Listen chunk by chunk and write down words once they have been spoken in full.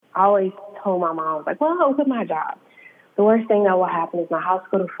I always told my mom, I was like, well, I'll quit my job. The worst thing that will happen is my house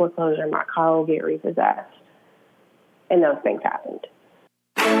go to foreclosure and my car will get repossessed. And those things happened.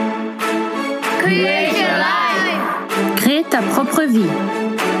 Create your life. Crée ta propre vie.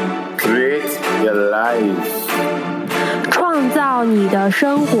 Create your life. 创造你的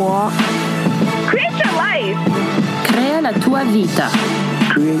生活。 Create your life. Crea la tua vita.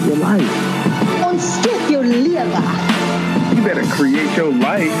 Create your life. Ontdek je leven. You better create your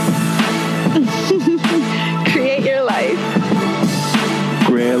life. Create your life.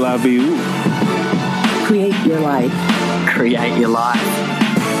 Create la vie. Create your life. Create your life.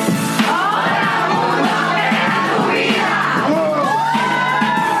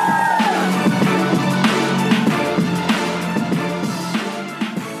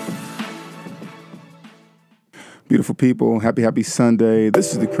 Beautiful people, happy Sunday.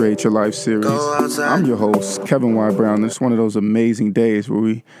 This is the Create Your Life series. I'm your host, Kevin Y. Brown. It's one of those amazing days where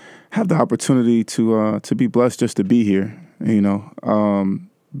we have the opportunity to be blessed just to be here.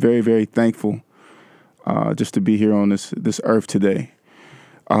 Very, very thankful just to be here on this earth today.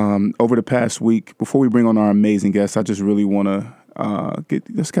 Over the past week, before we bring on our amazing guests, I just really want to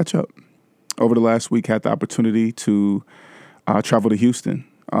let's catch up. Over the last week, had the opportunity to travel to Houston.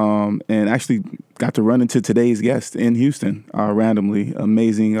 And actually got to run into today's guest in Houston randomly.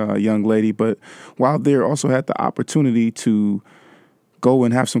 Amazing young lady. But while there, also had the opportunity to go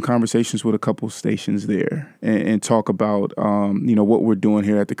and have some conversations with a couple stations there and talk about, what we're doing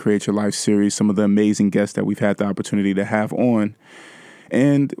here at the Create Your Life series, some of the amazing guests that we've had the opportunity to have on.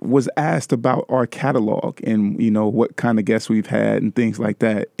 And was asked about our catalog and, what kind of guests we've had and things like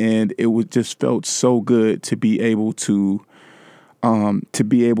that. And it just felt so good to be able to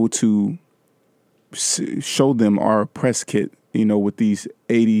show them our press kit, with these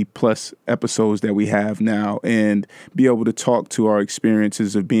 80 plus episodes that we have now, and be able to talk to our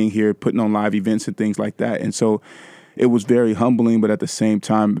experiences of being here, putting on live events and things like that. And so it was very humbling, but at the same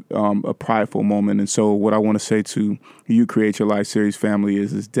time, a prideful moment. And so what I want to say to you, Create Your Life series family,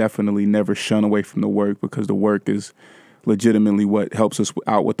 is definitely never shun away from the work, because the work is legitimately what helps us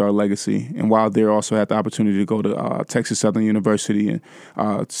out with our legacy. And while there, also had the opportunity to go to Texas Southern University and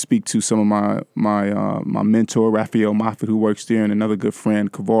speak to some of my mentor, Raphael Moffitt, who works there, and another good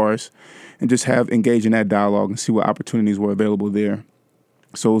friend, Kavaris, and just engage in that dialogue and see what opportunities were available there.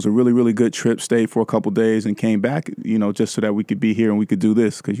 So it was a really, really good trip. Stayed for a couple days and came back, just so that we could be here and we could do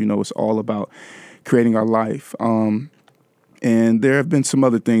this, because, it's all about creating our life. And there have been some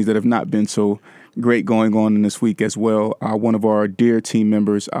other things that have not been so great going on in this week as well. One of our dear team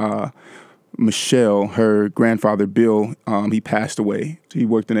members, Michelle, her grandfather, Bill, he passed away. He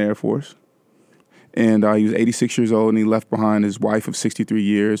worked in the Air Force. And he was 86 years old, and he left behind his wife of 63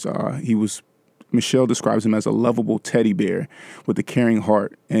 years. Michelle describes him as a lovable teddy bear with a caring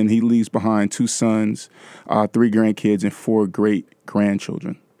heart. And he leaves behind 2 sons, 3 grandkids, and 4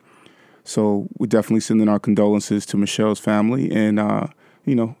 great-grandchildren. So we're definitely sending our condolences to Michelle's family, and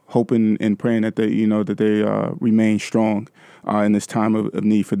hoping and praying that they remain strong in this time of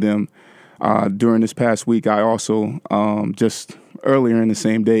need for them. During this past week, I also just earlier in the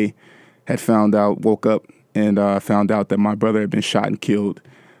same day woke up and found out that my brother had been shot and killed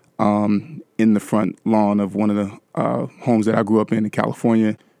in the front lawn of one of the homes that I grew up in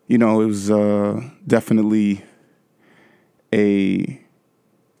California. It was definitely a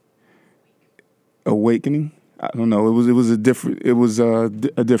awakening. I don't know. It was a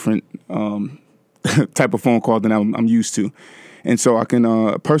different type of phone call than I'm used to, and so I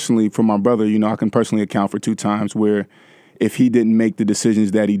can personally, for my brother, I can personally account for 2 times where, if he didn't make the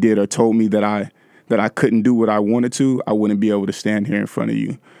decisions that he did, or told me that I couldn't do what I wanted to, I wouldn't be able to stand here in front of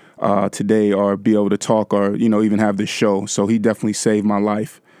you today, or be able to talk, or even have this show. So he definitely saved my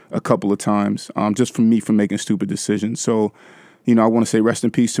life a couple of times, just from making stupid decisions. So, I want to say rest in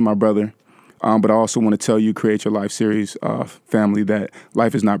peace to my brother. But I also want to tell you, Create Your Life series family, that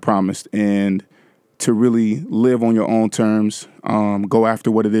life is not promised, and to really live on your own terms, go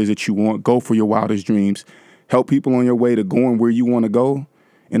after what it is that you want, go for your wildest dreams, help people on your way to going where you want to go,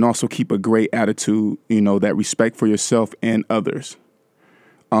 and also keep a great attitude, that respect for yourself and others.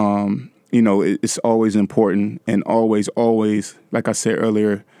 It's always important, and always, like I said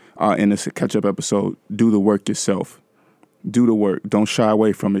earlier in this catch-up episode, do the work yourself. Do the work. Don't shy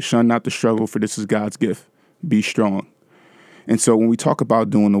away from it. Shun not the struggle, for this is God's gift. Be strong. And so when we talk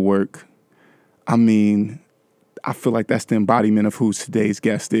about doing the work, I feel like that's the embodiment of who today's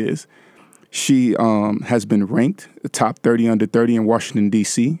guest is. She has been ranked the top 30 under 30 in Washington,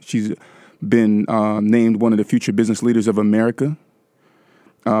 D.C. She's been named one of the Future Business Leaders of America,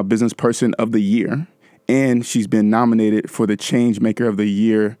 Business Person of the Year, and she's been nominated for the Changemaker of the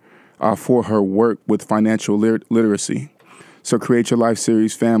Year for her work with financial literacy. So Create Your Life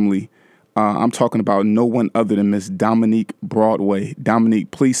series family, I'm talking about no one other than Miss Dominique Broadway.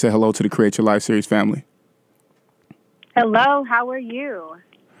 Dominique, please say hello to the Create Your Life series family. Hello, how are you?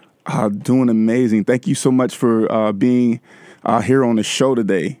 Doing amazing. Thank you so much for being here on the show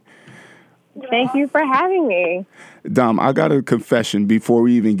today. Thank you for having me. Dom, I got a confession before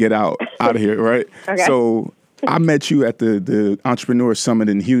we even get out of here, right? Okay. So I met you at the Entrepreneur Summit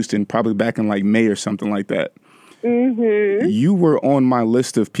in Houston, probably back in like May or something like that. Mm-hmm. You were on my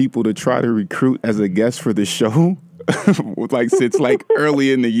list of people to try to recruit as a guest for the show, like since like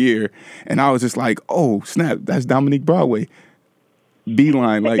early in the year. And I was just like, oh, snap, that's Dominique Broadway.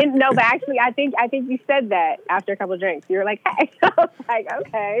 Beeline, like no, but actually, I think you said that after a couple of drinks. You were like, "Hey," I was like,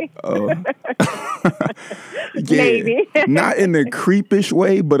 "Okay." Yeah, maybe not in a creepish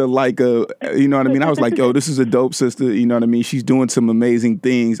way, but you know what I mean. I was like, "Yo, this is a dope sister." You know what I mean? She's doing some amazing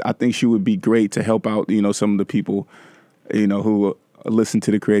things. I think she would be great to help out. You know, some of the people, you know, who listen to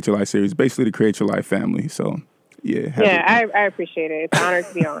the Create Your Life series, basically the Create Your Life family. So, yeah, I appreciate it. It's an honor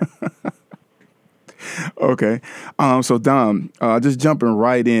to be on. Okay. So Dom, just jumping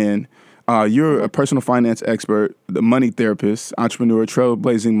right in, you're a personal finance expert, the money therapist, entrepreneur,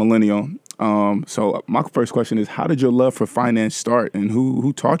 trailblazing millennial. So my first question is, how did your love for finance start, and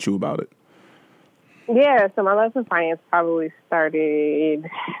who taught you about it? Yeah, so my love for finance probably started,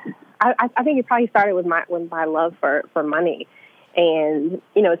 I think it probably started with my love for money. And,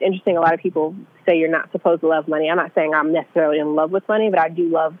 you know, it's interesting. A lot of people say you're not supposed to love money. I'm not saying I'm necessarily in love with money, but I do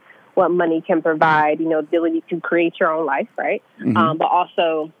love what money can provide, you know, ability to create your own life, right? Mm-hmm. But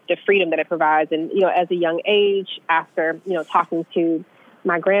also the freedom that it provides. And, you know, as a young age, after, you know, talking to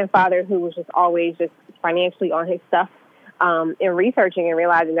my grandfather, who was just always just financially on his stuff, and researching and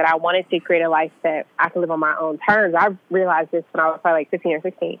realizing that I wanted to create a life that I could live on my own terms. I realized this when I was probably like 15 or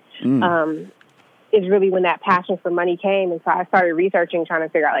 16. Is really when that passion for money came. And so I started researching, trying to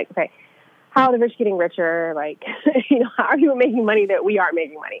figure out, like, okay, how are the rich getting richer? Like, you know, how are people making money that we aren't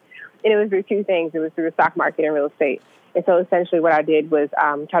making money? And it was through two things. It was through the stock market and real estate. And so essentially what I did was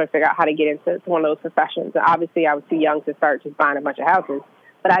try to figure out how to get into one of those professions. And obviously I was too young to start just buying a bunch of houses.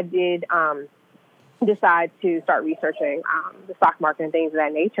 But I did decide to start researching the stock market and things of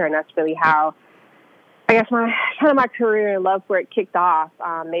that nature. And that's really how, I guess, my career and love for it kicked off,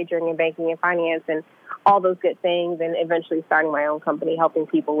 majoring in banking and finance and all those good things, and eventually starting my own company, helping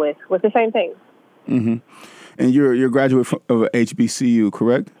people with the same things. Mm-hmm. And you're a graduate of HBCU,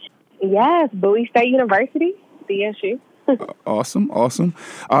 correct? Yes, Bowie State University, BSU. Awesome.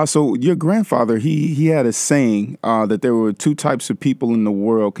 So your grandfather, he had a saying that there were two types of people in the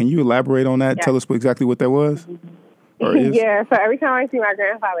world. Can you elaborate on that? Yeah. Tell us exactly what that was? Or is? Yeah, so every time I see my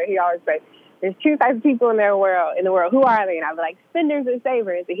grandfather, he always says, there's two types of people in the world. Who are they? And I'd be like, spenders and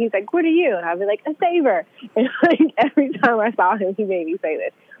savers. And he's like, what are you? And I'd be like, a saver. And like every time I saw him, he made me say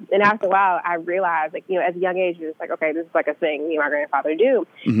this. And after a while, I realized, like, you know, at a young age, it's like, okay, this is like a thing me and my grandfather do.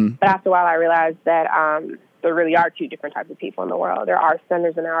 Mm-hmm. But after a while, I realized that there really are two different types of people in the world. There are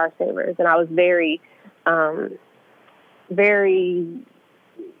spenders and there are savers. And I was very, I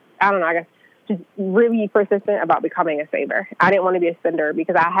don't know, I guess, just really persistent about becoming a saver. I didn't want to be a spender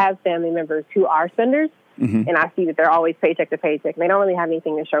because I have family members who are spenders, mm-hmm. and I see that they're always paycheck to paycheck. And they don't really have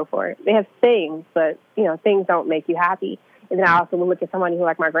anything to show for it. They have things, but, you know, things don't make you happy. And then I also would look at somebody who,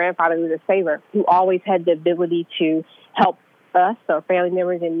 like my grandfather, who's a saver, who always had the ability to help us, so family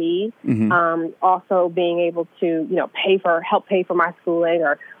members in need. Mm-hmm. Also being able to, you know, help pay for my schooling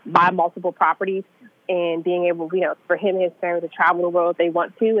or buy multiple properties. And being able, you know, for him and his family to travel the world if they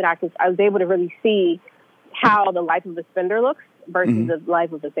want to. And I was able to really see how the life of a spender looks versus mm-hmm. the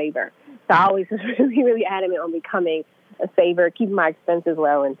life of a saver. So I always was really, really adamant on becoming a saver, keeping my expenses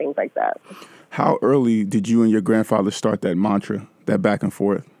low and things like that. How early did you and your grandfather start that mantra, that back and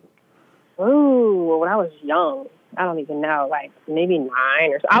forth? Ooh, when I was young. I don't even know, like maybe 9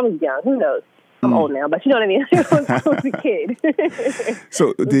 or so. I was young. Who knows? I'm old now, but you know what I mean? I was a kid.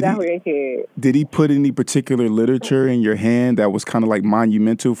 So did he put any particular literature in your hand that was kind of like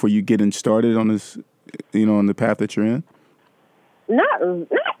monumental for you getting started on this, you know, on the path that you're in? Not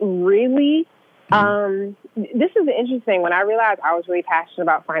really. This is interesting. When I realized I was really passionate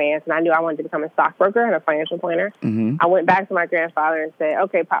about finance and I knew I wanted to become a stockbroker and a financial planner, mm-hmm. I went back to my grandfather and said,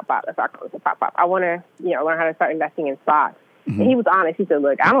 okay, Pop, that's our call. Pop. I want to, you know, learn how to start investing in stocks. Mm-hmm. And he was honest. He said,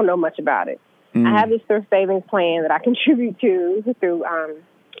 look, I don't know much about it. Mm. I have this thrift savings plan that I contribute to through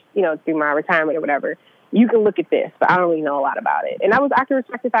my retirement or whatever. You can look at this, but I don't really know a lot about it. And I could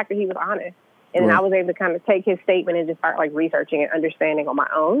respect the fact that he was honest. And then Right. I was able to kind of take his statement and just start like researching and understanding on my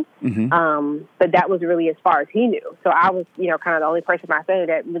own. But that was really as far as he knew. So I was, kind of the only person in my family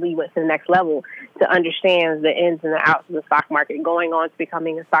that really went to the next level to understand the ins and the outs of the stock market, going on to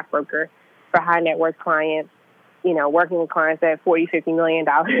becoming a stockbroker for high net worth clients, working with clients that have $40, $50 million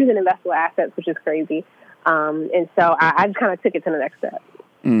in investable assets, which is crazy. And so I just kind of took it to the next step.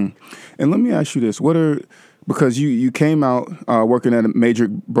 And let me ask you this: because you came out working at major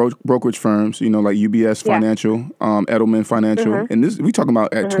brokerage firms, like UBS Financial, Edelman Financial, and this we talking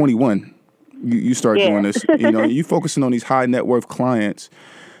about at 21. You start doing this. You focusing on these high net worth clients.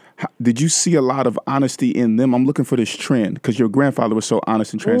 Did you see a lot of honesty in them? I'm looking for this trend because your grandfather was so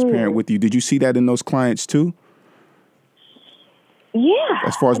honest and transparent with you. Did you see that in those clients too? Yeah.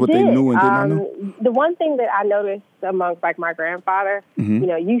 As far as what they knew and did not know? The one thing that I noticed amongst like my grandfather,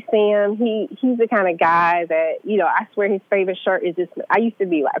 you see him, he's the kind of guy that, I swear his favorite shirt is just, I used to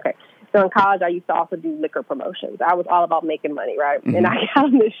be like, okay. So in college, I used to also do liquor promotions. I was all about making money, right? And I got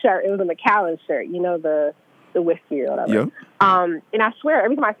him this shirt. It was a Macallan shirt, the whiskey or whatever. Yep. And I swear,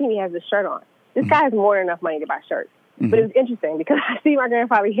 every time I see him, he has this shirt on. This guy has more than enough money to buy shirts. But it was interesting because I see my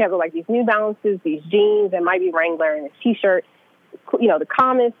grandfather, he has like these New Balances, these jeans, and might be Wrangler, and a T-shirt. The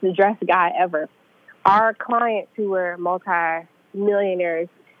calmest dressed guy ever. Our clients who were multi-millionaires,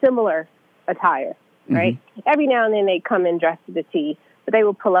 similar attire, right? Every now and then they come in dressed to the T, but they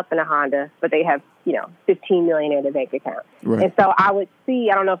will pull up in a Honda, but they have, 15 million in their bank account. Right. And so I would see,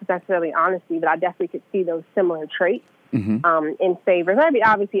 I don't know if it's necessarily honesty, but I definitely could see those similar traits in favor.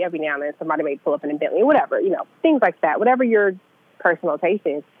 Obviously, every now and then somebody may pull up in a Bentley or whatever, things like that, whatever your personal taste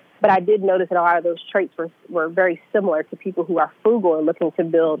is. But I did notice that a lot of those traits were very similar to people who are frugal and looking to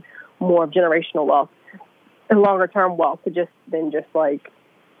build more generational wealth and longer term wealth than just like,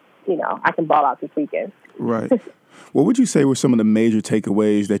 I can ball out this weekend. Right. What would you say were some of the major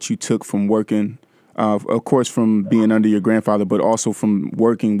takeaways that you took from working, of course, from being under your grandfather, but also from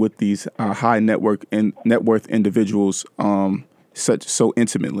working with these high net worth individuals so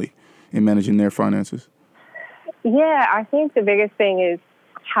intimately in managing their finances? Yeah, I think the biggest thing is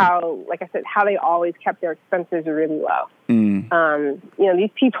how they always kept their expenses really low. These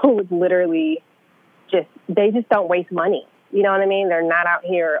people would literally they just don't waste money. You know what I mean? They're not out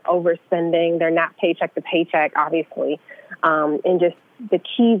here overspending. They're not paycheck to paycheck, obviously. And just the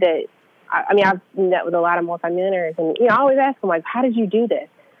key that, I've met with a lot of multimillionaires and, I always ask them, like, how did you do this?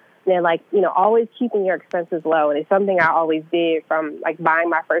 And they're like, always keeping your expenses low. And it's something I always did from like buying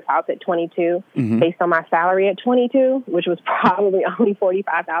my first house at 22 based on my salary at 22, which was probably only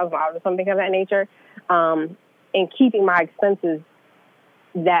 $45,000 or something of that nature. And keeping my expenses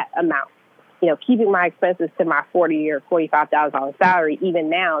that amount, keeping my expenses to my $40,000 or $45,000 salary, even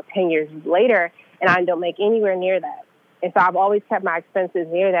now, 10 years later, and I don't make anywhere near that. And so I've always kept my expenses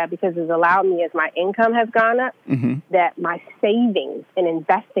near that because it's allowed me, as my income has gone up, that my savings and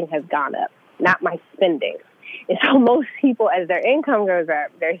investing has gone up, not my spending. And so most people, as their income goes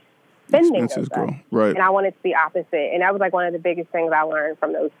up, their spending goes up. Right. And I wanted to be opposite. And that was like one of the biggest things I learned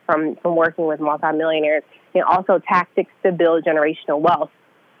from working with multimillionaires, and also tactics to build generational wealth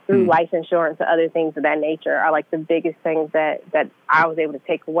through life insurance and other things of that nature are like the biggest things that I was able to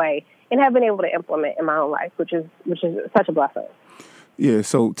take away and have been able to implement in my own life, which is such a blessing. Yeah.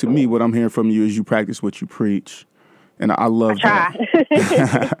 So to me, what I'm hearing from you is you practice what you preach. And I love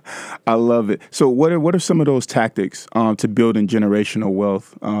that. I love it. So what are some of those tactics to building generational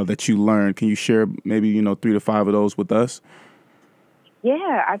wealth that you learned? Can you share maybe, 3 to 5 of those with us?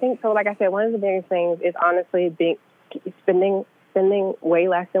 Yeah, I think so. Like I said, one of the biggest things is honestly spending way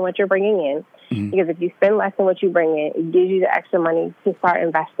less than what you're bringing in. Because if you spend less than what you bring in, it gives you the extra money to start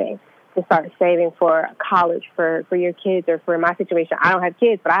investing, to start saving for college for your kids, or for my situation. I don't have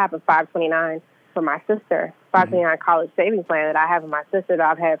kids, but I have a 529 for my sister, 529 college savings plan that I have with my sister that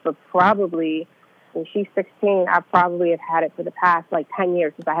I've had for probably, when she's 16, I probably have had it for the past 10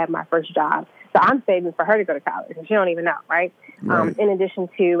 years since I had my first job. So I'm saving for her to go to college, and she don't even know, right? In addition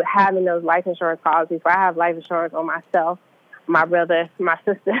to having those life insurance policies, where I have life insurance on myself, my brother, my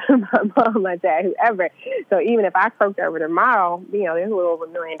sister, my mom, my dad, whoever. So even if I croaked over tomorrow, there's a little over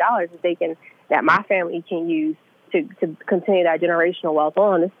 $1 million that my family can use to continue that generational wealth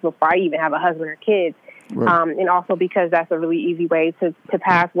on. This is before I even have a husband or kids. Right. And also because that's a really easy way to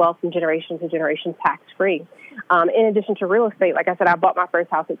pass wealth from generation to generation tax-free. In addition to real estate, like I said, I bought my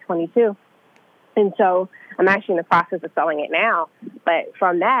first house at 22. And so I'm actually in the process of selling it now. But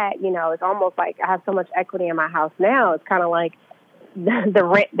from that, it's almost like I have so much equity in my house now. It's kind of like the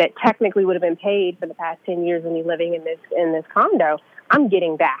rent that technically would have been paid for the past 10 years of me living in this condo. I'm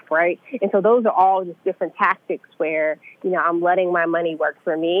getting back, right? And so those are all just different tactics where, I'm letting my money work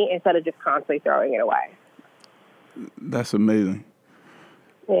for me instead of just constantly throwing it away. That's amazing.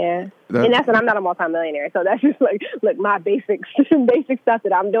 Yeah. And I'm not a multimillionaire. So that's just look, my basic stuff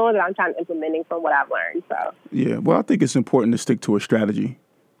that I'm doing that I'm trying to implementing from what I've learned. So yeah, well, I think it's important to stick to a strategy,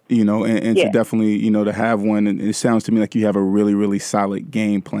 and to definitely, to have one. And it sounds to me like you have a really, really solid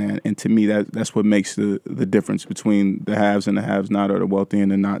game plan. And to me, that's what makes the difference between the haves and the have-not, or the wealthy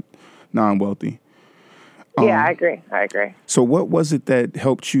and the not non-wealthy. Yeah, I agree. So what was it that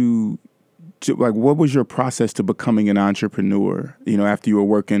helped you? What was your process to becoming an entrepreneur, after you were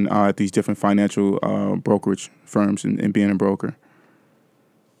working at these different financial brokerage firms and being a broker?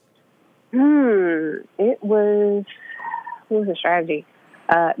 What was the strategy?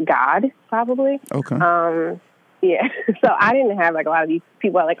 God, probably. Okay. Yeah. So I didn't have a lot of these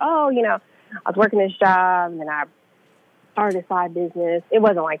people are like, I was working this job and then I started a side business. It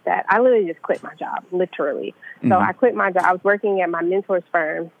wasn't like that. I literally just quit my job, literally. So I quit my job. I was working at my mentor's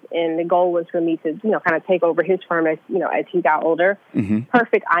firm, and the goal was for me to, kind of take over his firm as he got older.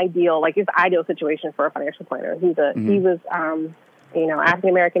 Perfect, ideal, his ideal situation for a financial planner. He was, African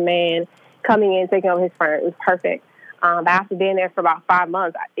American man coming in, taking over his firm. It was perfect. But after being there for about 5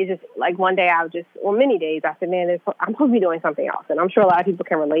 months, it just one day many days I said, man, I'm supposed to be doing something else. And I'm sure a lot of people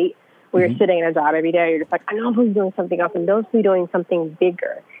can relate. Where you're sitting in a job every day, you're just like, I know I'm supposed to be doing something else, and those be doing something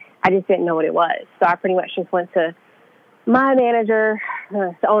bigger. I just didn't know what it was. So I pretty much just went to my manager,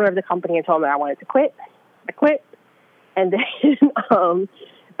 the owner of the company, and told him that I wanted to quit. I quit. And then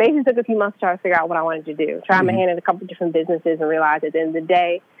basically took a few months to try to figure out what I wanted to do. Tried my hand at a couple of different businesses and realized at the end of the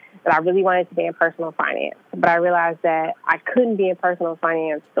day that I really wanted to be in personal finance. But I realized that I couldn't be in personal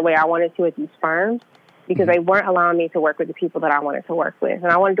finance the way I wanted to at these firms, because they weren't allowing me to work with the people that I wanted to work with.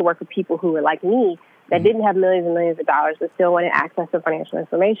 And I wanted to work with people who were like me, that didn't have millions and millions of dollars, but still wanted access to financial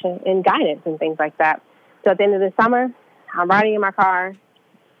information and guidance and things like that. So at the end of the summer, I'm riding in my car.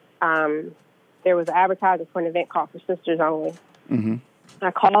 There was an advertisement for an event called For Sisters Only.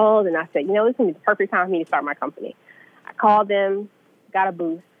 I called and I said, this is the perfect time for me to start my company. I called them, got a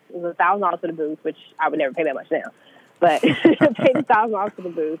booth. It was $1,000 for the booth, which I would never pay that much now. But paid $1,000 for the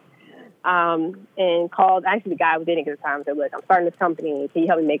booth. And called, actually the guy was dating at the time and said, look, I'm starting this company. Can you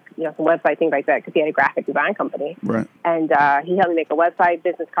help me make, some website, things like that? Because he had a graphic design company. Right. And he helped me make a website,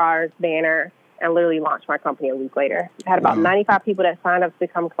 business cards, banner, and literally launched my company a week later. I had about 95 people that signed up to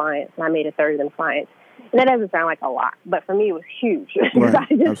become clients, and I made a third of them clients. And that doesn't sound like a lot, but for me it was huge. Because I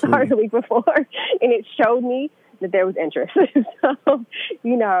just started a week before, and it showed me that there was interest. So,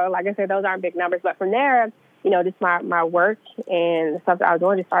 like I said, those aren't big numbers. But from there, just my work and the stuff that I was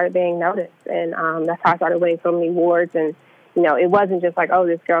doing just started being noticed. And that's how I started winning so many awards. And, it wasn't just like, oh,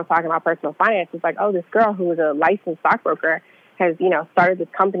 this girl's talking about personal finance. It's like, oh, this girl who was a licensed stockbroker has, started this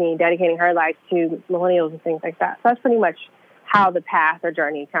company dedicating her life to millennials and things like that. So that's pretty much how the path or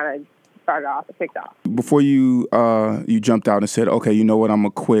journey kind of started off and kicked off. Before you jumped out and said, okay, you know what, I'm gonna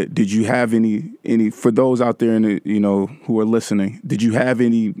quit. Did you have any for those out there who are listening? Did you have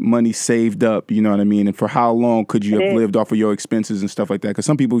any money saved up? You know what I mean? And for how long could you have lived off of your expenses and stuff like that? Because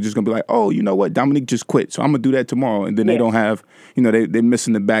some people are just gonna be like, oh, you know what, Dominique just quit, so I'm gonna do that tomorrow, and then they don't have, they're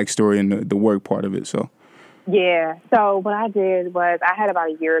missing the backstory and the work part of it. So. Yeah. So what I did was I had about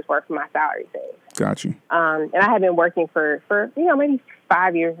a year's worth of my salary saved. Got you. And I had been working for maybe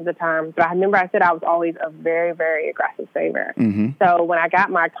 5 years at the time. But I remember I said I was always a very, very aggressive saver. So when I got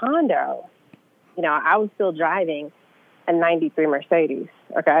my condo, I was still driving a 93 Mercedes,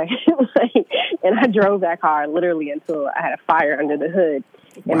 okay? And I drove that car literally until I had a fire under the hood.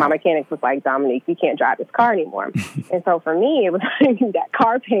 And my mechanic was like, Dominique, you can't drive this car anymore. And so for me, it was that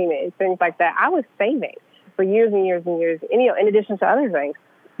car payment and things like that. I was saving for years and years and years, and, in addition to other things.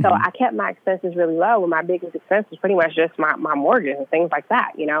 So I kept my expenses really low, and my biggest expense was pretty much just my mortgage and things like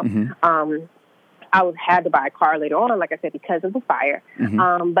that, I had to buy a car later on, like I said, because of the fire.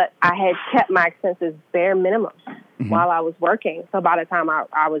 But I had kept my expenses bare minimum while I was working. So by the time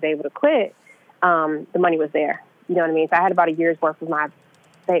I was able to quit, the money was there. You know what I mean? So I had about a year's worth of my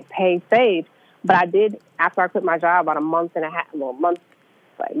pay saved. But I did, after I quit my job, about a year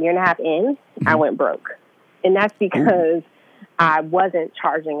and a half in, I went broke. And that's because I wasn't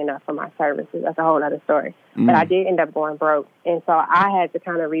charging enough for my services. That's a whole other story. But I did end up going broke. And so I had to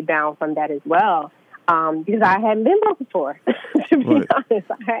kind of rebound from that as well, because I hadn't been broke before, to be honest.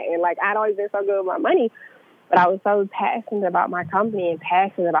 I'd always been so good with my money, but I was so passionate about my company and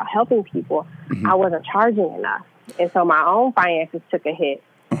passionate about helping people, I wasn't charging enough. And so my own finances took a hit.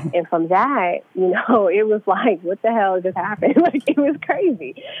 And from that, it was like, what the hell just happened? It was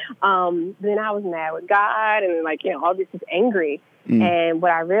crazy. Then I was mad with God and all this is angry. And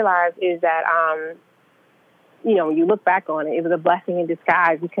what I realized is that, when you look back on it, it was a blessing in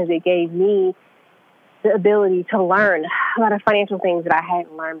disguise because it gave me the ability to learn a lot of financial things that I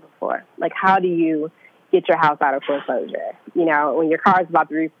hadn't learned before. Like, how do you get your house out of foreclosure? When your car is about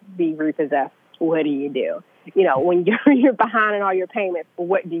to be repossessed, what do you do? When you're behind in all your payments,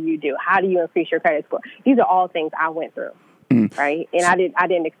 what do you do? How do you increase your credit score? These are all things I went through, right? And I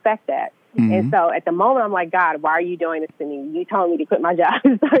didn't expect that. And so at the moment, I'm like, God, why are you doing this to me? You told me to quit my job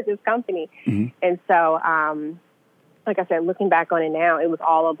and start this company. And so, like I said, looking back on it now, it was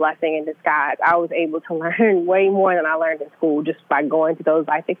all a blessing in disguise. I was able to learn way more than I learned in school just by going to those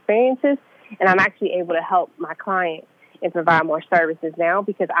life experiences. And I'm actually able to help my clients and provide more services now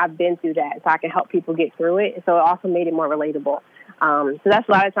because I've been through that. So I can help people get through it. So it also made it more relatable. So that's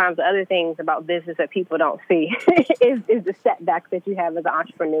a lot of times the other things about business that people don't see is the setbacks that you have as an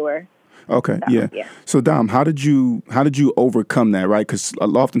entrepreneur. Okay, yeah. So Dom, how did you overcome that, right? Because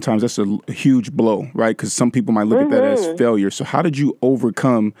oftentimes that's a huge blow, right? Because some people might look at that as failure. So how did you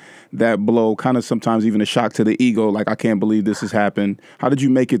overcome that blow? Kind of sometimes even a shock to the ego, like I can't believe this has happened. How did you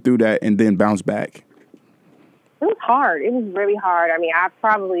make it through that and then bounce back? It was hard. It was really hard. I mean, I've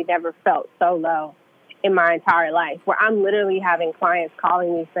probably never felt so low in my entire life, where I'm literally having clients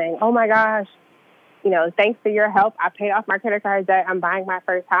calling me saying, "Oh my gosh, thanks for your help, I paid off my credit card debt. I'm buying my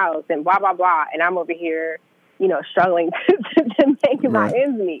first house," and blah, blah, blah. And I'm over here, struggling to make my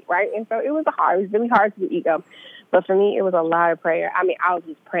ends meet, right? And so it was hard. It was really hard to the ego. But for me, it was a lot of prayer. I mean, I was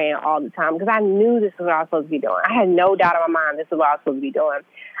just praying all the time because I knew this is what I was supposed to be doing. I had no doubt in my mind this is what I was supposed to be doing.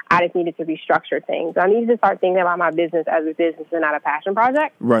 I just needed to restructure things. I needed to start thinking about my business as a business and not a passion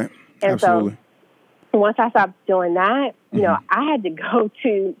project. Right. And Absolutely. so once I stopped doing that, I had to go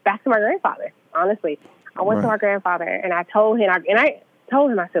back to my grandfather. Honestly, I went to my grandfather and I told him, I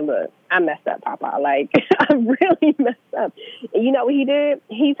said, "Look, I messed up, Papa. Like, I really messed up." And you know what he did?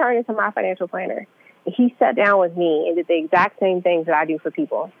 He turned into my financial planner. He sat down with me and did the exact same things that I do for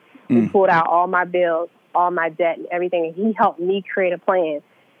people. He pulled out all my bills, all my debt and everything. And he helped me create a plan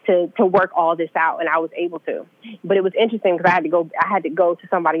to work all this out. And I was able to. But it was interesting because I had to go to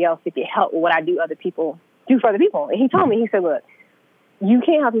somebody else to get help with what I do for other people. And he told me, he said, "Look, you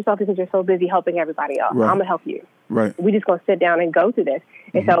can't help yourself because you're so busy helping everybody else. Right. I'm going to help you. Right. We're just going to sit down and go through this."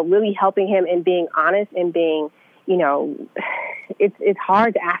 And so really helping him and being honest and being, it's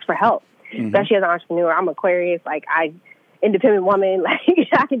hard to ask for help, especially as an entrepreneur. I'm Aquarius, independent woman,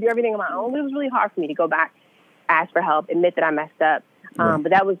 I can do everything on my own. But it was really hard for me to go back, ask for help, admit that I messed up.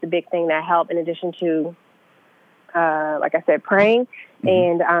 But that was the big thing that helped in addition to, like I said, praying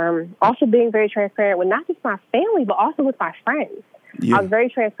and also being very transparent with not just my family, but also with my friends. Yeah. I was very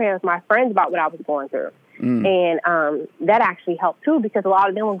transparent with my friends about what I was going through. And that actually helped, too, because a lot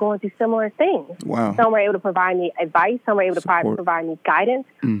of them were going through similar things. Wow. Some were able to provide me advice. Some were able to provide me guidance.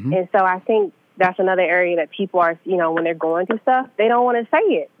 And so I think that's another area that people are, when they're going through stuff, they don't want to say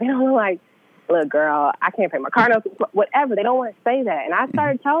it. They don't want like, "Look, girl, I can't pay my car notes," whatever. They don't want to say that. And I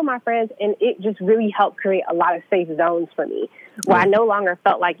started telling my friends, and it just really helped create a lot of safe zones for me, where I no longer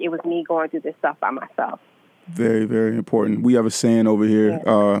felt like it was me going through this stuff by myself. Very, very important. We have a saying over here,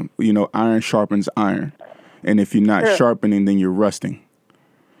 iron sharpens iron. And if you're not sharpening, then you're rusting.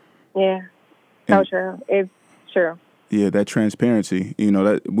 Yeah, so true. It's true. Yeah, that transparency,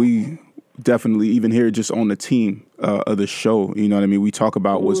 that we definitely, even here just on the team of the show, you know what I mean? We talk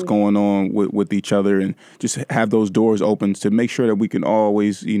about what's going on with each other and just have those doors open to make sure that we can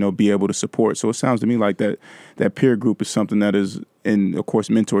always, be able to support. So it sounds to me like that peer group is something that is, and of course,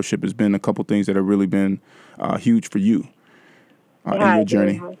 mentorship has been a couple things that have really been huge for you in your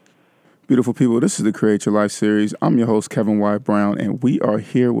journey. Beautiful people, this is the Create Your Life series. I'm your host, Kevin Y. Brown, and we are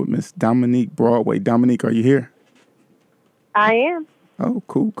here with Miss Dominique Broadway. Dominique, are you here? I am. Oh,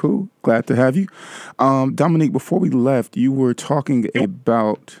 cool. Glad to have you. Dominique, before we left, you were talking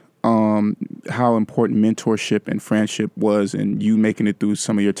about how important mentorship and friendship was and you making it through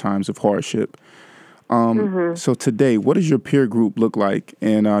some of your times of hardship. So today, what does your peer group look like?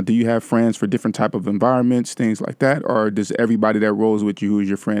 And do you have friends for different type of environments, things like that? Or does everybody that rolls with you who is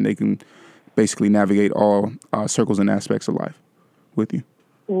your friend, they can basically navigate all circles and aspects of life with you?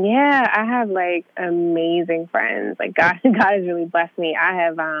 Yeah, I have amazing friends. God has really blessed me. I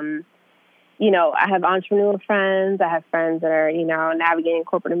have, I have entrepreneurial friends. I have friends that are, navigating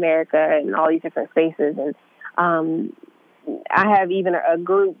corporate America and all these different spaces. And I have even a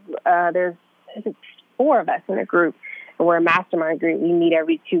group. There's 4 of us in a group, and we're a mastermind group. We meet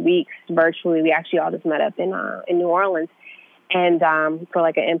every 2 weeks virtually. We actually all just met up in New Orleans, and for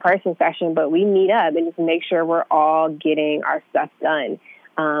an in-person session. But we meet up and just make sure we're all getting our stuff done.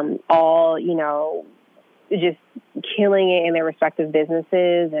 All, just killing it in their respective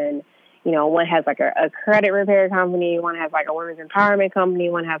businesses. And, you know, one has like a credit repair company, one has like a women's empowerment company,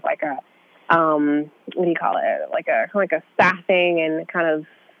 one has like a, what do you call it? Like a staffing and kind of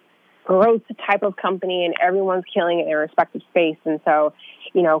growth type of company, and everyone's killing it in their respective space. And so,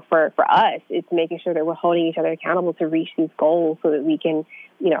 you know, for us, it's making sure that we're holding each other accountable to reach these goals so that we can,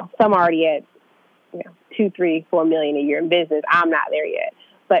 you know, some already at, you know, 2, 3, 4 million a year in business. I'm not there yet,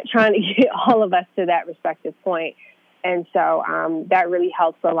 but trying to get all of us to that respective point. And so that really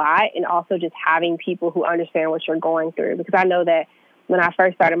helps a lot. And also just having people who understand what you're going through, because I know that when I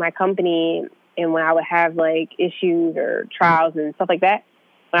first started my company and when I would have like issues or trials and stuff like that,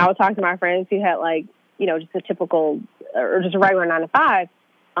 when I would talk to my friends who had like, you know, just a typical or just a regular 9 to 5,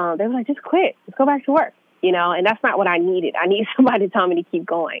 they were like, just quit, just go back to work, you know, and that's not what I needed. I need somebody to tell me to keep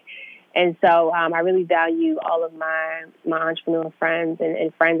going. And so I really value all of my entrepreneurial friends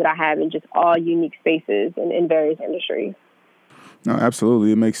and friends that I have in just all unique spaces and in various industries. No,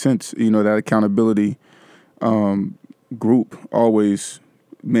 absolutely. It makes sense. You know, that accountability group always,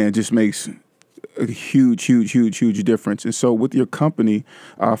 man, just makes a huge difference. And so with your company,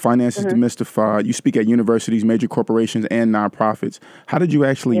 Finances Demystified, you speak at universities, major corporations, and nonprofits. How did you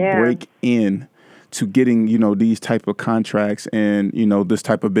actually break in to getting, you know, these type of contracts and, you know, this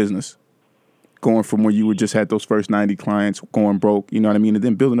type of business? Going from where you were just had those first 90 clients, going broke, you know what I mean? And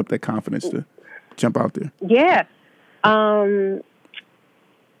then building up that confidence to jump out there. Yeah. I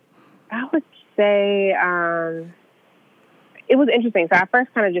would say it was interesting. So I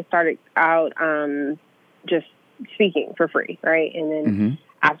first kind of just started out just speaking for free, right? And then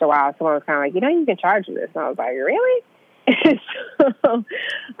after a while, someone was kind of like, you know, you can charge for this. And I was like, really? So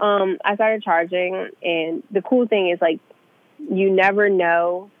I started charging. And the cool thing is, like, you never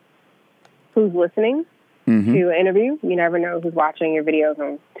know who's listening to an interview. You never know who's watching your videos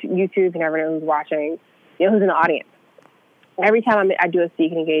on YouTube. You never know who's watching, you know, who's in the audience. Every time I do a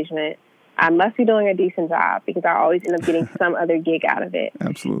speaking engagement, I must be doing a decent job because I always end up getting some other gig out of it.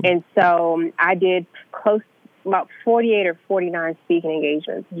 Absolutely. And so I did about 48 or 49 speaking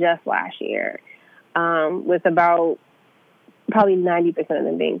engagements just last year, with about probably 90% of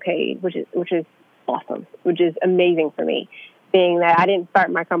them being paid, which is awesome, which is amazing for me, being that I didn't start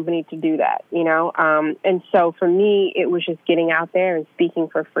my company to do that, you know? And so for me, it was just getting out there and speaking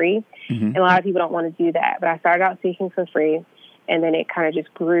for free. And a lot of people don't want to do that, but I started out speaking for free. And then it kind of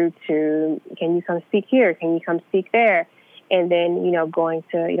just grew to, can you come speak here? Can you come speak there? And then, you know, going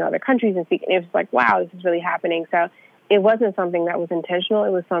to, you know, other countries and speaking. It was like, wow, this is really happening. So it wasn't something that was intentional.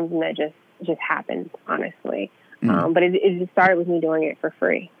 It was something that just happened, honestly. But it just started with me doing it for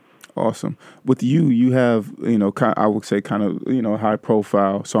free. Awesome. With you have, you know, I would say kind of, you know, high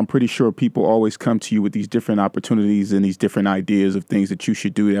profile. So I'm pretty sure people always come to you with these different opportunities and these different ideas of things that you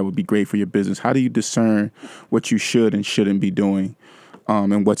should do that would be great for your business. How do you discern what you should and shouldn't be doing,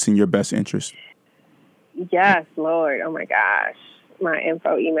 and what's in your best interest? Yes, Lord. Oh, my gosh. My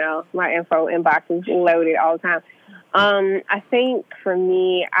info inbox is loaded all the time. I think for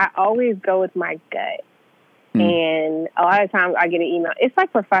me, I always go with my gut. And a lot of times I get an email. It's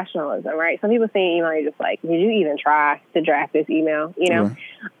like professionalism, right? Some people send an email, you're just like, did you even try to draft this email? You know?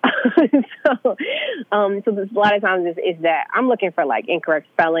 Right. So a lot of times it's that I'm looking for like incorrect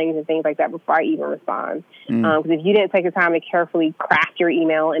spellings and things like that before I even respond. Because if you didn't take the time to carefully craft your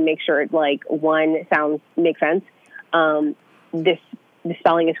email and make sure it like makes sense, the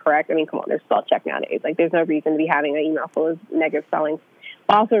spelling is correct. I mean, come on, there's spell check nowadays. Like, there's no reason to be having an email full of negative spellings.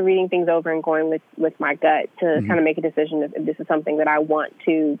 Also reading things over and going with my gut to kind of make a decision if this is something that I want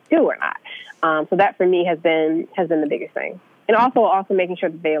to do or not. So that for me has been the biggest thing. And also making sure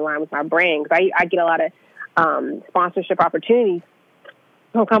that they align with my brand. Because I get a lot of sponsorship opportunities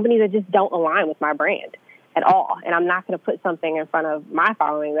from companies that just don't align with my brand at all. And I'm not going to put something in front of my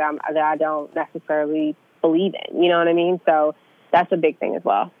following that I don't necessarily believe in. You know what I mean? So that's a big thing as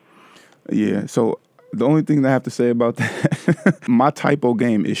well. Yeah. So the only thing that I have to say about that, my typo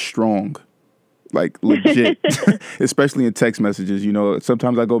game is strong, like legit, especially in text messages. You know,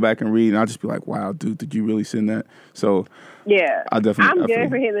 sometimes I go back and read and I'll just be like, wow, dude, did you really send that? So yeah, I'm good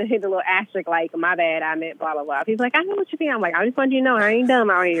for him to hit the little asterisk, like, my bad, I meant blah, blah, blah. He's like, I know what you mean. I'm like, I just want you to know I ain't dumb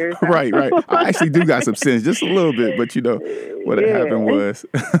out here. So. Right. I actually do got some sense, just a little bit, but you know, what had happened was.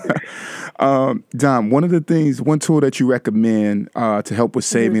 Dom, one tool that you recommend to help with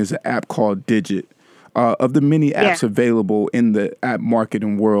saving is an app called Digit. Of the many apps available in the app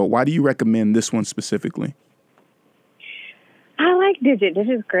marketing world, why do you recommend this one specifically? I like Digit.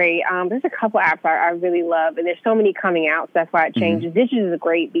 Digit is great. There's a couple apps I really love, and there's so many coming out, so that's why it changes. Digit is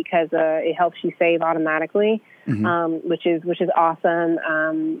great because it helps you save automatically, which is awesome.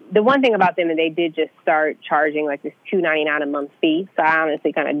 The one thing about them is they did just start charging like this $2.99 a month fee, so I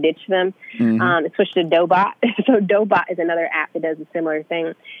honestly kind of ditched them. It switched to Dobot. So Dobot is another app that does a similar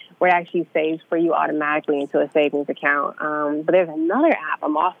thing, where it actually saves for you automatically into a savings account. But there's another app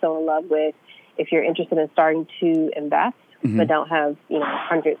I'm also in love with if you're interested in starting to invest. But don't have,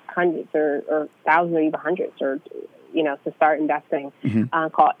 hundreds or thousands or even hundreds to start investing,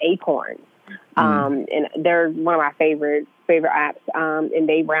 called Acorns. And they're one of my favorite apps. And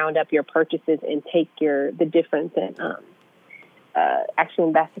they round up your purchases and take the difference in actually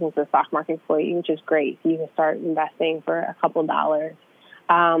investing into the stock market for you, which is great. So you can start investing for a couple dollars.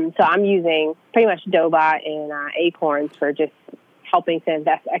 So I'm using pretty much Dobot and Acorns for just helping to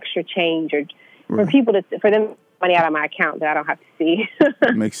invest extra change or for them money out of my account that I don't have to see.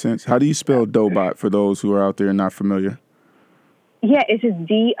 Makes sense. How do you spell Dobot for those who are out there not familiar? Yeah, it's just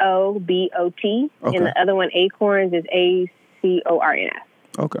DOBOT, and the other one, Acorns, is ACORNS.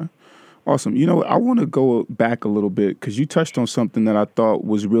 Okay. Awesome. I want to go back a little bit because you touched on something that I thought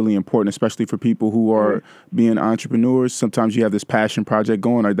was really important, especially for people who are being entrepreneurs. Sometimes you have this passion project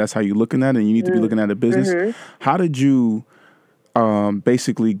going, or that's how you're looking at it, and you need to be looking at a business. How did you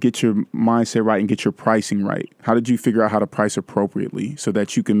basically get your mindset right and get your pricing right? How did you figure out how to price appropriately so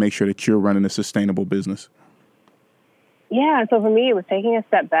that you can make sure that you're running a sustainable business? Yeah, so for me, it was taking a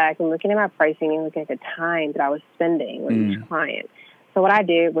step back and looking at my pricing and looking at the time that I was spending with each client. So what I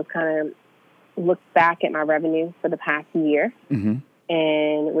did was kind of look back at my revenue for the past year and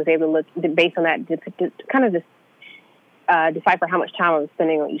was able to look based on that to kind of just decipher how much time I was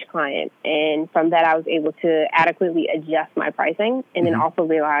spending on each client. And from that, I was able to adequately adjust my pricing and then also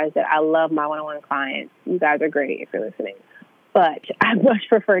realize that I love my one-on-one clients. You guys are great if you're listening. But I much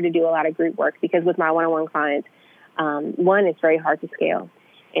prefer to do a lot of group work because with my one-on-one clients, one, it's very hard to scale.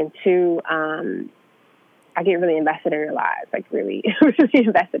 And two, I get really invested in their lives, like really, really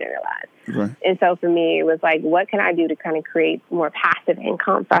invested in their lives. Right. And so for me, it was like, what can I do to kind of create more passive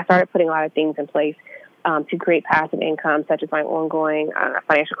income? So I started putting a lot of things in place to create passive income, such as my ongoing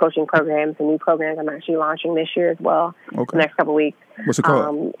financial coaching programs and new programs I'm actually launching this year as well, the next couple of weeks. What's it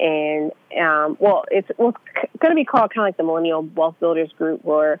called? It's going to be called kind of like the Millennial Wealth Builders Group,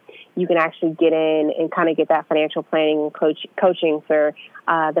 where you can actually get in and kind of get that financial planning and coaching for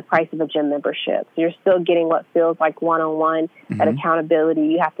the price of a gym membership. So you're still getting what feels like one-on-one, that accountability.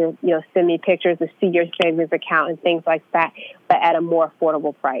 You have to, send me pictures to see your savings account and things like that, but at a more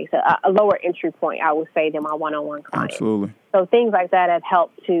affordable price, a lower entry point, I would say, than my one-on-one clients. Absolutely. So things like that have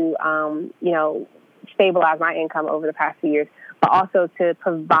helped to, stabilize my income over the past few years, but also to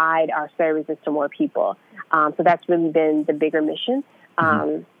provide our services to more people. So that's really been the bigger mission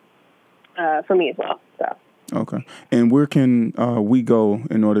for me as well. So. Okay. And where can we go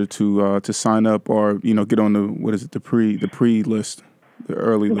in order to sign up or get on the pre list, the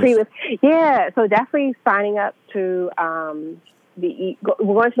early list? Yeah. So definitely signing up to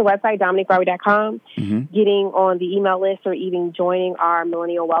we're going to the website DominiqueRobbie.com, getting on the email list, or even joining our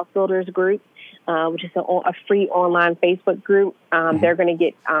Millennial Wealth Builders group, which is a free online Facebook group. They're going to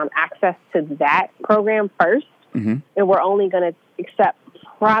get access to that program first, and we're only going to accept.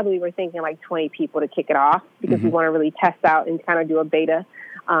 Probably we're thinking like 20 people to kick it off because we want to really test out and kind of do a beta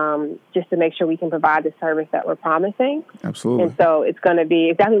just to make sure we can provide the service that we're promising. Absolutely. And so it's going to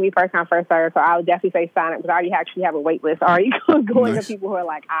be first come, first serve. So I would definitely say sign up because I already actually have a wait list already going to people who are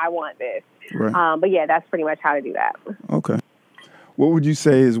like, I want this. Right. But yeah, that's pretty much how to do that. Okay. What would you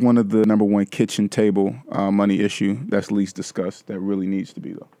say is one of the number one kitchen table money issue that's least discussed that really needs to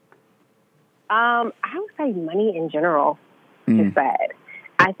be though? I would say money in general is bad.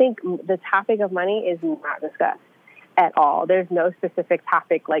 I think the topic of money is not discussed at all. There's no specific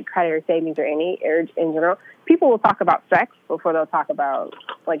topic like credit or savings or any in general. People will talk about sex before they'll talk about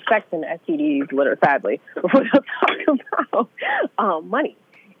like sex and STDs, literally, sadly, before they'll talk about money.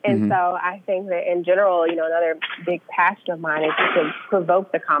 And so I think that in general, another big passion of mine is to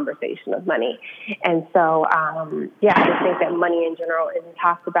provoke the conversation of money. And so, I just think that money in general isn't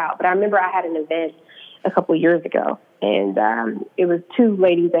talked about. But I remember I had an event a couple of years ago, and it was two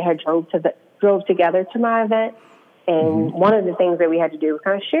ladies that had drove together to my event. And one of the things that we had to do was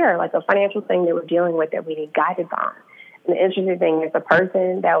kind of share like a financial thing that we're dealing with that we need guidance on. And the interesting thing is the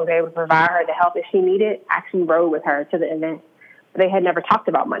person that was able to provide her the help that she needed actually rode with her to the event. They had never talked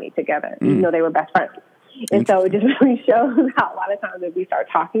about money together, even though they were best friends. And so it just really shows how a lot of times if we start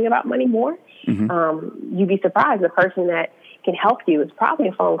talking about money more, you'd be surprised the person that can help you is probably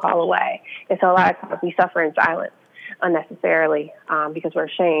a phone call away. And so a lot of times we suffer in silence. unnecessarily because we're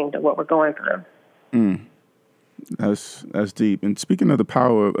ashamed of what we're going through. That's deep. And speaking of the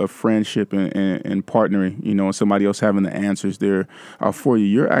power of friendship and partnering, and somebody else having the answers there for you,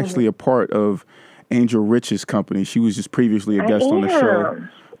 you're actually a part of Angel Rich's company. She was just previously a guest on the show.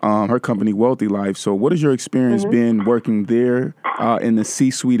 Her company, Wealthy Life. So what has your experience been working there in the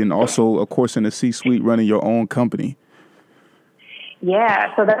C-suite and also, of course, in the C-suite running your own company?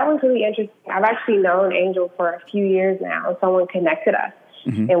 Yeah, so that was really interesting. I've actually known Angel for a few years now. Someone connected us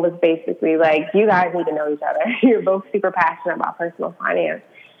and was basically like, you guys need to know each other. You're both super passionate about personal finance.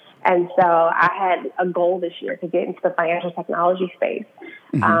 And so I had a goal this year to get into the financial technology space.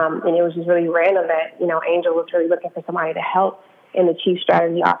 And it was just really random that, Angel was really looking for somebody to help in the chief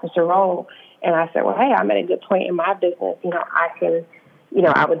strategy officer role. And I said, well, hey, I'm at a good point in my business.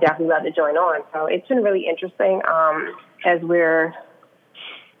 I would definitely love to join on. So it's been really interesting as we're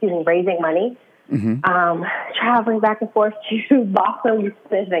raising money, traveling back and forth to Boston. We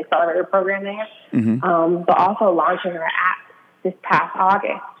finished an accelerator program there, but also launching our app this past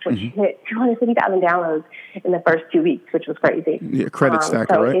August, which hit 250,000 downloads in the first 2 weeks, which was crazy. Yeah, Credit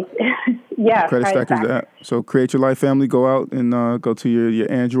Stacker, right? Yeah, Credit Stacker is the app. So Create Your Life family, go out and go to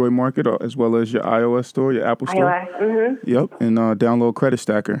your Android market as well as your iOS store, your Apple store. iOS, Yep, and download Credit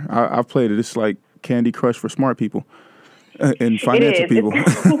Stacker. I've played it. It's like Candy Crush for smart people and financial people.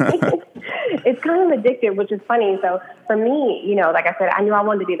 It's kind of addictive, which is funny. So for me, like I said, I knew I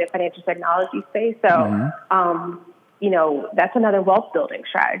wanted to be in the financial technology space. So, that's another wealth building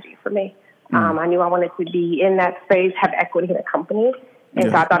strategy for me. I knew I wanted to be in that space, have equity in a company. And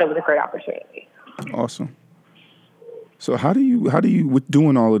so I thought it was a great opportunity. Awesome. So how do you, with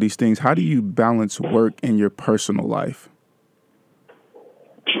doing all of these things, how do you balance work and your personal life?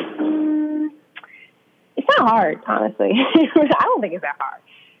 It's not hard, honestly. I don't think it's that hard.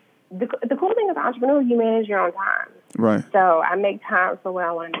 The cool thing as an entrepreneur, you manage your own time. Right. So I make time for what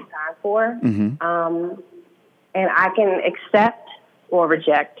I want to make time for. And I can accept or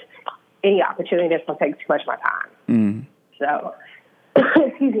reject any opportunity that's going to take too much of my time. So,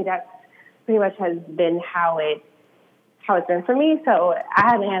 excuse me, that pretty much has been how it's been for me. So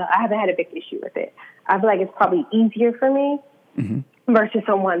I haven't had a big issue with it. I feel like it's probably easier for me versus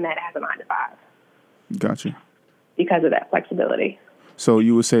someone that has a 9-to-5. Gotcha. Because of that flexibility. So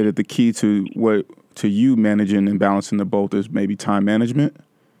you would say that the key to you managing and balancing the both is maybe time management?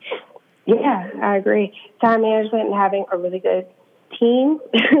 Yeah, I agree. Time management and having a really good team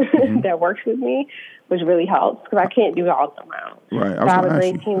that works with me, which really helps because I can't do it all on my own. Right. So I have a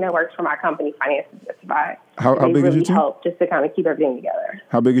great team that works for my company, Finances Justify. How big is your team? Help just to kind of keep everything together.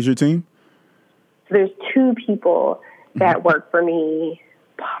 How big is your team? So there's 2 people that work for me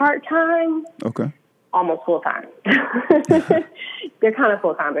part-time. Okay. Almost full-time. They're kind of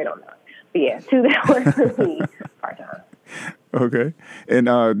full-time, they don't know. But yeah, 2 that work for me part-time. Okay. And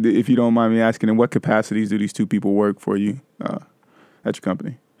if you don't mind me asking, in what capacities do these 2 people work for you at your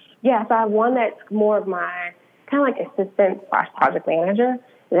company? Yeah, so I have one that's more of my kind of like assistant/project manager. And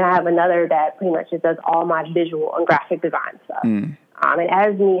then I have another that pretty much just does all my visual and graphic design stuff. And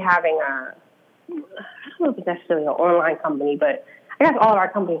as me having I don't know if it's necessarily an online company, but I guess all of our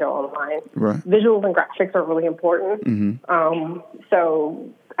companies are online. Right. Visuals and graphics are really important. So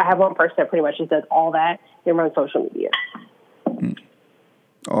I have one person that pretty much just does all that and runs social media.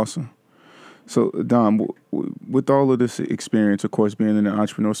 Awesome. So, Dom, with all of this experience, of course, being in the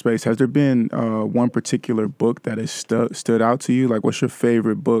entrepreneur space, has there been one particular book that has stood out to you? Like, what's your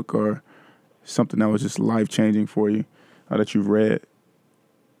favorite book or something that was just life-changing for you that you've read?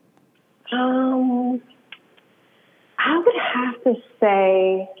 I would have to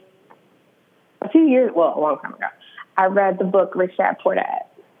say a long time ago, I read the book Rich Dad Poor Dad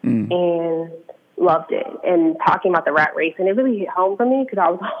and loved it. And talking about the rat race, and it really hit home for me because I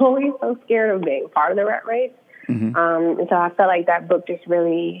was always so scared of being part of the rat race. And so I felt like that book just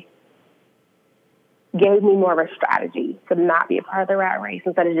really gave me more of a strategy to not be a part of the rat race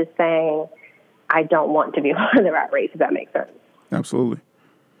instead of just saying, I don't want to be a part of the rat race, if that makes sense. Absolutely.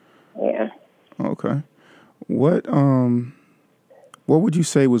 Yeah. Okay. What would you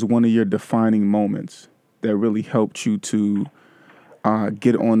say was one of your defining moments that really helped you to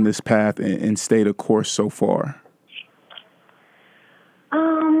get on this path and stay the course so far?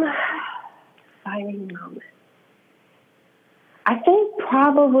 Defining moment. I think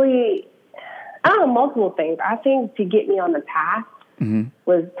probably, multiple things. I think to get me on the path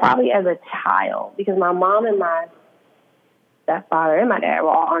was probably as a child because my mom and my stepfather and my dad were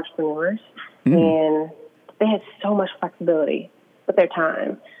all entrepreneurs and they had so much flexibility with their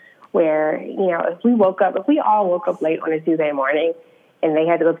time where, if we all woke up late on a Tuesday morning and they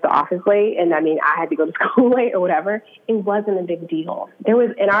had to go to the office late, and I mean, I had to go to school late or whatever, it wasn't a big deal.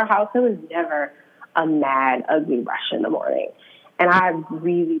 In our house, there was never a mad, ugly rush in the morning. And I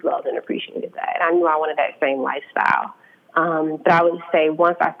really loved and appreciated that. And I knew I wanted that same lifestyle. But I would say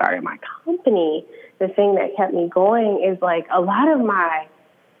once I started my company, the thing that kept me going is like a lot of my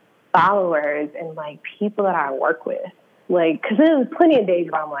followers and like people that I work with, like, because there was plenty of days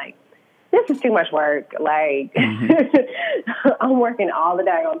where I'm like, this is too much work. Like, I'm working all the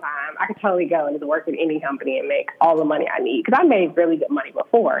daggone time. I could totally go into work at any company and make all the money I need, because I made really good money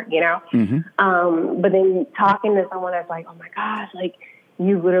before, you know? But then talking to someone that's like, oh my gosh, like,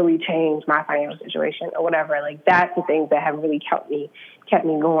 you literally changed my financial situation or whatever, like, that's the things that have really kept me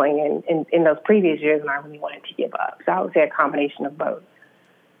going in those previous years when I really wanted to give up. So I would say a combination of both.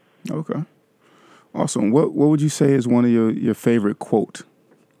 Okay. Awesome. What would you say is one of your favorite quote?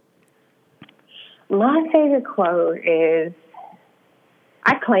 My favorite quote is,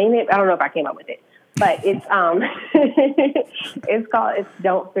 I claim it, I don't know if I came up with it, but it's it's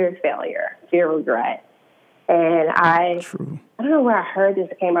Don't Fear Failure, Fear Regret. And I don't know where I heard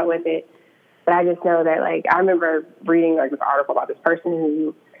this or came up with it, but I just know that, like, I remember reading like this article about this person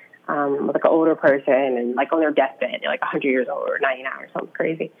who was like an older person and like on their deathbed, they're like 100 years old or 99 or something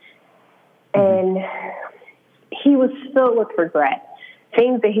crazy. And he was filled with regret.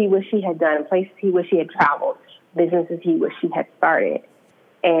 Things that he wished he had done, places he wished he had traveled, businesses he wished he had started.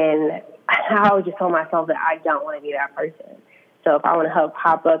 And I always just told myself that I don't want to be that person. So if I want to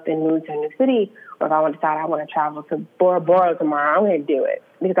hop up and move to a new city, or if I want to decide I want to travel to Bora Bora tomorrow, I'm going to do it.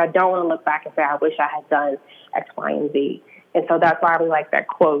 Because I don't want to look back and say, I wish I had done X, Y, and Z. And so that's why I really like that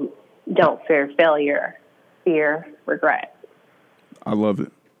quote, don't fear failure, fear regret. I love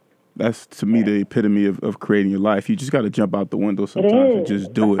it. That's, to me, the epitome of creating your life. You just got to jump out the window sometimes and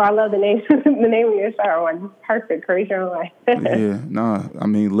just do it. I love the name of your show. Like, perfect. Create your own life. I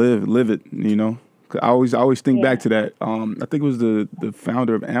mean, live it, you know. I always think back to that. I think it was the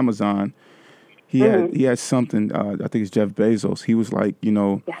founder of Amazon. He had something, I think it's Jeff Bezos. He was like, you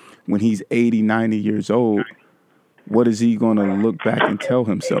know, when he's 80, 90 years old, what is he going to look back and tell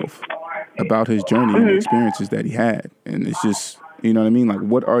himself about his journey and the experiences that he had? And it's just, you know what I mean? Like,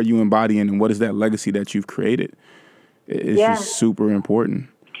 what are you embodying, and what is that legacy that you've created? It's just super important.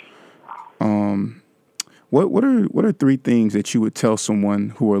 What are 3 things that you would tell someone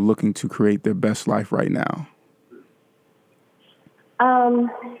who are looking to create their best life right now?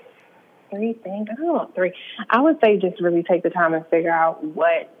 3 things. I don't know, 3. I would say just really take the time and figure out,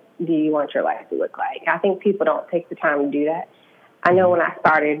 what do you want your life to look like? I think people don't take the time to do that. I know when I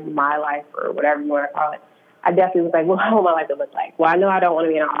started my life, or whatever you want to call it, I definitely was like, well, I want my life to look like. Well, I know I don't want to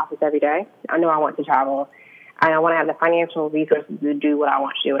be in an office every day. I know I want to travel. And I want to have the financial resources to do what I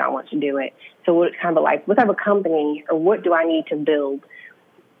want to do, and I want to do it. So what type of company, or what do I need to build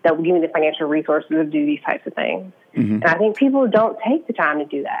that will give me the financial resources to do these types of things? And I think people don't take the time to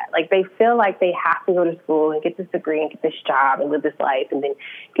do that. Like, they feel like they have to go to school and get this degree and get this job and live this life and then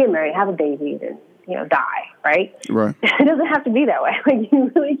get married, have a baby, and then, you know, die, right? Right. It doesn't have to be that way. Like,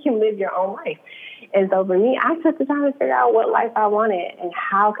 you really can live your own life. And so for me, I took the time to figure out what life I wanted and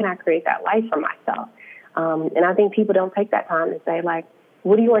how can I create that life for myself. And I think people don't take that time to say, like,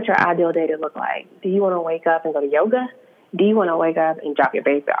 what do you want your ideal day to look like? Do you want to wake up and go to yoga? Do you want to wake up and drop your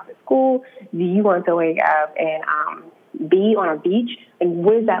baby off at school? Do you want to wake up and be on a beach? And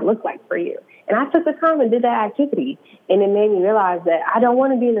what does that look like for you? And I took the time and did that activity, and it made me realize that I don't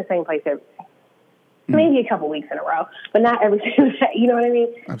want to be in the same place every day. Maybe a couple weeks in a row, but not every single day. You know what I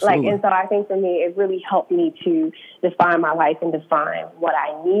mean? Absolutely. Like, and so I think for me, it really helped me to define my life and define what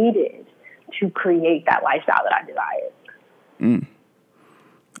I needed to create that lifestyle that I desired.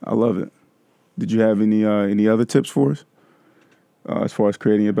 I love it. Did you have any other tips for us as far as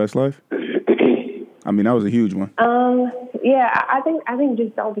creating your best life? I mean, that was a huge one. I think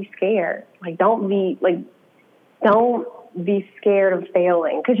just don't be scared. Like, don't be scared of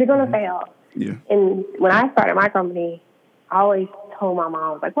failing, because you're going to fail. Yeah. And when I started my company, I always told my mom,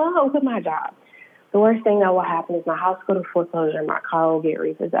 I was like, well, I'll quit my job. The worst thing that will happen is my house go to foreclosure and my car will get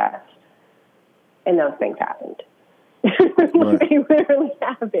repossessed. And those things happened. Right. They literally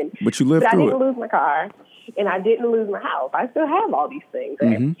happened. But you lived through it. I didn't lose my car, and I didn't lose my house. I still have all these things.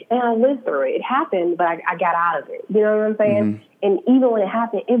 And I lived through it. It happened, but I got out of it. You know what I'm saying? And even when it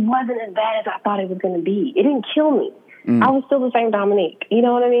happened, it wasn't as bad as I thought it was going to be. It didn't kill me. I was still the same Dominique. You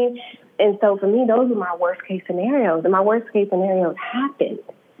know what I mean? And so for me, those are my worst case scenarios. And my worst case scenarios happened.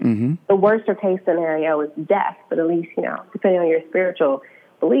 The worst case scenario is death. But at least, you know, depending on your spiritual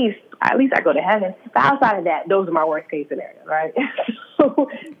beliefs, at least I go to heaven. But outside of that, those are my worst case scenarios, right? So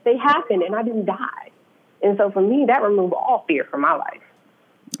they happened, and I didn't die. And so for me, that removed all fear from my life.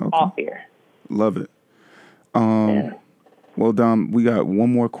 all fear. Love it. Well, Dom, we got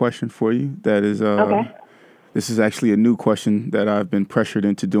one more question for you. That is, Okay. This is actually a new question that I've been pressured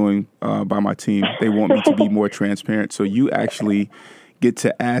into doing by my team. They want me to be more transparent. So you actually get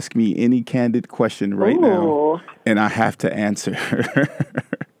to ask me any candid question right now, and I have to answer.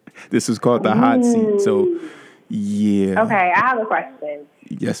 This is called the hot seat. So, yeah. Okay, I have a question.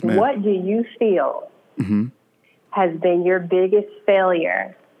 Yes, ma'am. What do you feel has been your biggest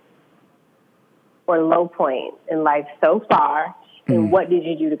failure or low point in life so far, and what did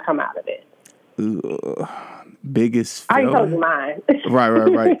you do to come out of it? Biggest I failure? already told you mine.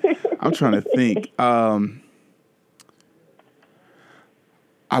 Right. I'm trying to think.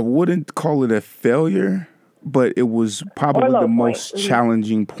 I wouldn't call it a failure, but it was probably the most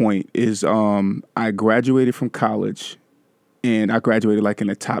challenging point is I graduated from college, and I graduated like in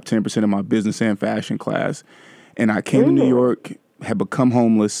the top 10% of my business and fashion class. And I came to New York, had become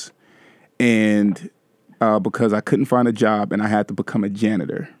homeless, and because I couldn't find a job, and I had to become a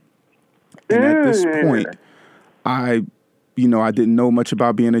janitor. And at this point, I didn't know much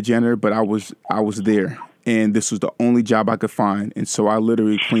about being a janitor, but I was there. And this was the only job I could find. And so I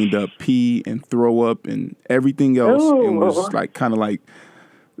literally cleaned up pee and throw up and everything else. And was like kind of like,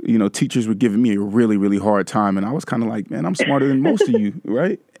 teachers were giving me a really, really hard time. And I was kind of like, man, I'm smarter than most of you,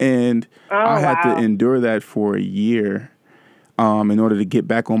 right? And I had to endure that for a year in order to get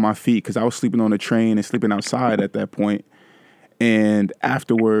back on my feet, because I was sleeping on a train and sleeping outside at that point. And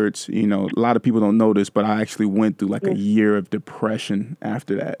afterwards, a lot of people don't know this, but I actually went through like a year of depression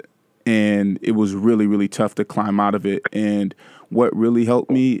after that. And it was really, really tough to climb out of it. And what really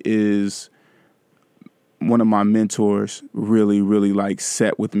helped me is one of my mentors really, really like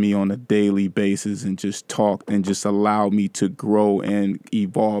sat with me on a daily basis and just talked and just allowed me to grow and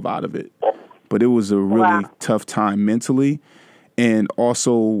evolve out of it. But it was a really tough time mentally. And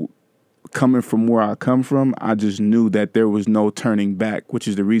also coming from where I come from, I just knew that there was no turning back, which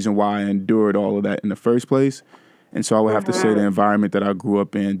is the reason why I endured all of that in the first place. And so I would have to say the environment that I grew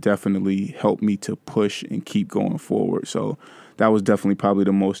up in definitely helped me to push and keep going forward. So that was definitely probably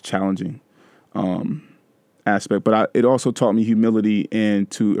the most challenging aspect. But it also taught me humility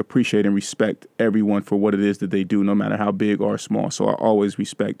and to appreciate and respect everyone for what it is that they do, no matter how big or small. So I always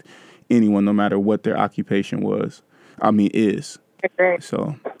respect anyone, no matter what their occupation is. Great.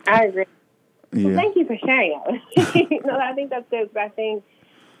 So I agree. Yeah. Well, thank you for sharing that. No, I think that's good. But I think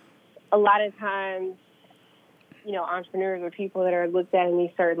a lot of times, entrepreneurs or people that are looked at in these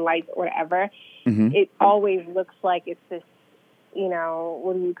certain lights or whatever, it always looks like it's this,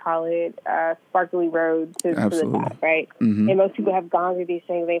 what do you call it, sparkly road to the top, right? And most people have gone through these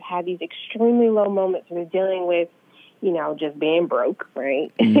things. They've had these extremely low moments where they're dealing with, just being broke,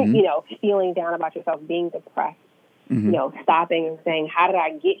 right? Feeling down about yourself, being depressed, stopping and saying, how did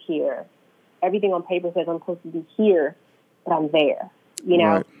I get here? Everything on paper says I'm supposed to be here, but I'm there,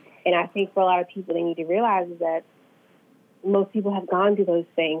 Right. And I think for a lot of people, they need to realize is that most people have gone through those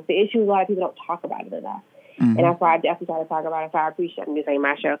things. The issue is a lot of people don't talk about it enough. And that's why I definitely try to talk about it. So I appreciate this ain't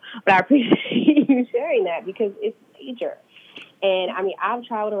my show, but I appreciate you sharing that because it's major. And I've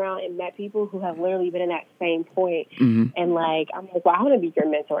traveled around and met people who have literally been in that same point. And I'm like, well, I want to be your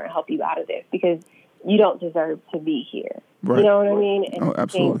mentor and help you out of this because you don't deserve to be here. Right. You know what I mean? And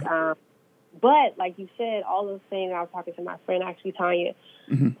absolutely. But like you said, all those things, I was talking to my friend, actually, Tanya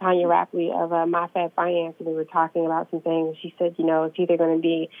Rapley of My Fab Finance, and we were talking about some things. She said, it's either going to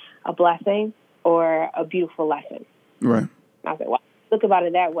be a blessing or a beautiful lesson. Right. And I said, well, look about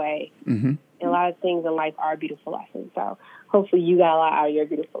it that way. And a lot of things in life are beautiful lessons. So hopefully you got a lot out of your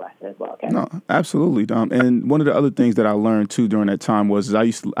beautiful lesson as well, Kevin. No, absolutely, Dom. And one of the other things that I learned too during that time was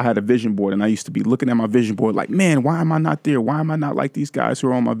I had a vision board, and I used to be looking at my vision board like, man, why am I not there? Why am I not like these guys who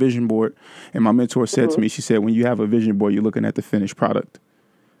are on my vision board? And my mentor said to me, she said, when you have a vision board, you're looking at the finished product.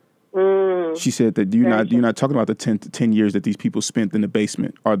 She said that you're not talking about the 10 years that these people spent in the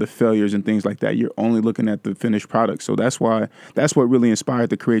basement or the failures and things like that. You're only looking at the finished product. So that's what really inspired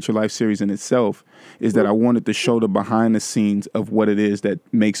the Create Your Life series in itself is that I wanted to show the behind the scenes of what it is that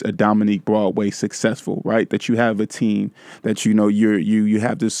makes a Dominique Broadway successful, right? That you have a team, that you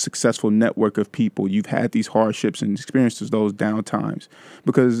have this successful network of people. You've had these hardships and experiences those down times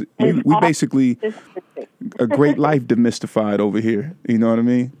because we basically a great life demystified over here. You know what I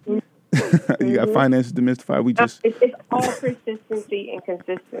mean? You got finances demystified. It's all persistency and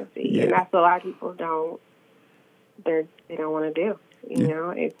consistency, and that's what a lot of people they don't want to do. You know,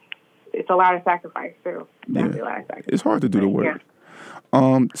 it's a lot of sacrifice too. Definitely a lot of sacrifice. It's hard to do the work.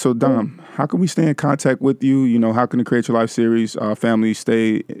 So Dom, how can we stay in contact with you? How can the Create Your Life series family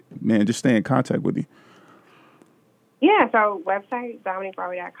just stay in contact with you? Yeah, so website,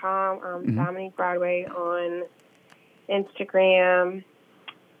 DominiqueBroadway.com, Dominique Broadway on Instagram,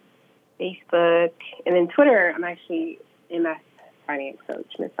 Facebook, and then Twitter. I'm actually MS Finance Coach,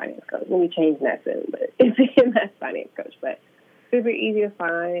 Miss Finance Coach. We'll be changing that soon, but it's MS Finance Coach. But super easy to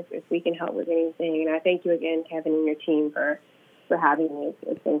find if we can help with anything. And I thank you again, Kevin, and your team for having me.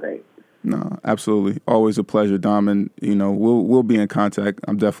 It's been great. No, absolutely. Always a pleasure, Dom. And, we'll be in contact.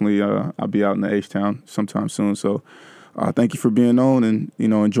 I'm definitely, I'll be out in the H-Town sometime soon. So thank you for being on and,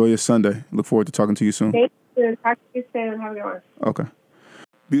 enjoy your Sunday. Look forward to talking to you soon. Thank you. Talk to you soon. Have a good one. Okay.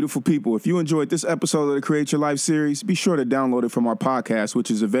 Beautiful people, if you enjoyed this episode of the Create Your Life series, be sure to download it from our podcast,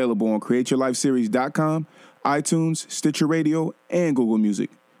 which is available on createyourlifeseries.com, iTunes, Stitcher Radio, and Google Music.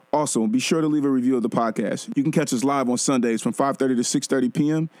 Also, be sure to leave a review of the podcast. You can catch us live on Sundays from 5:30 to 6:30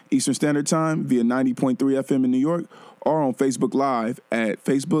 p.m. Eastern Standard Time via 90.3 FM in New York or on Facebook Live at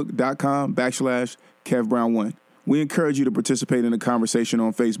facebook.com/KevBrown1. We encourage you to participate in the conversation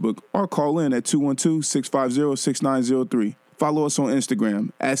on Facebook or call in at 212-650-6903. Follow us on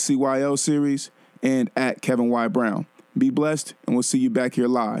Instagram at CYL Series and at Kevin Y. Brown. Be blessed, and we'll see you back here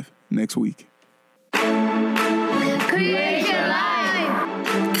live next week. Create your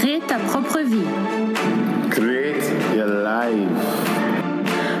life. Crée ta propre vie. Create your life.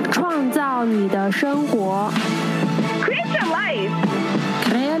 创造你的生活。 Create your life.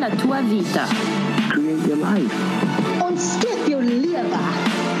 Crea la tua vita. Create your life. Und stick your liver.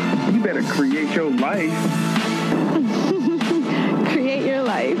 You better create your life. Create your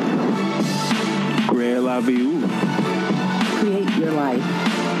life. Grela Viu. Create your life.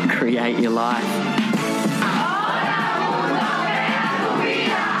 Create your life.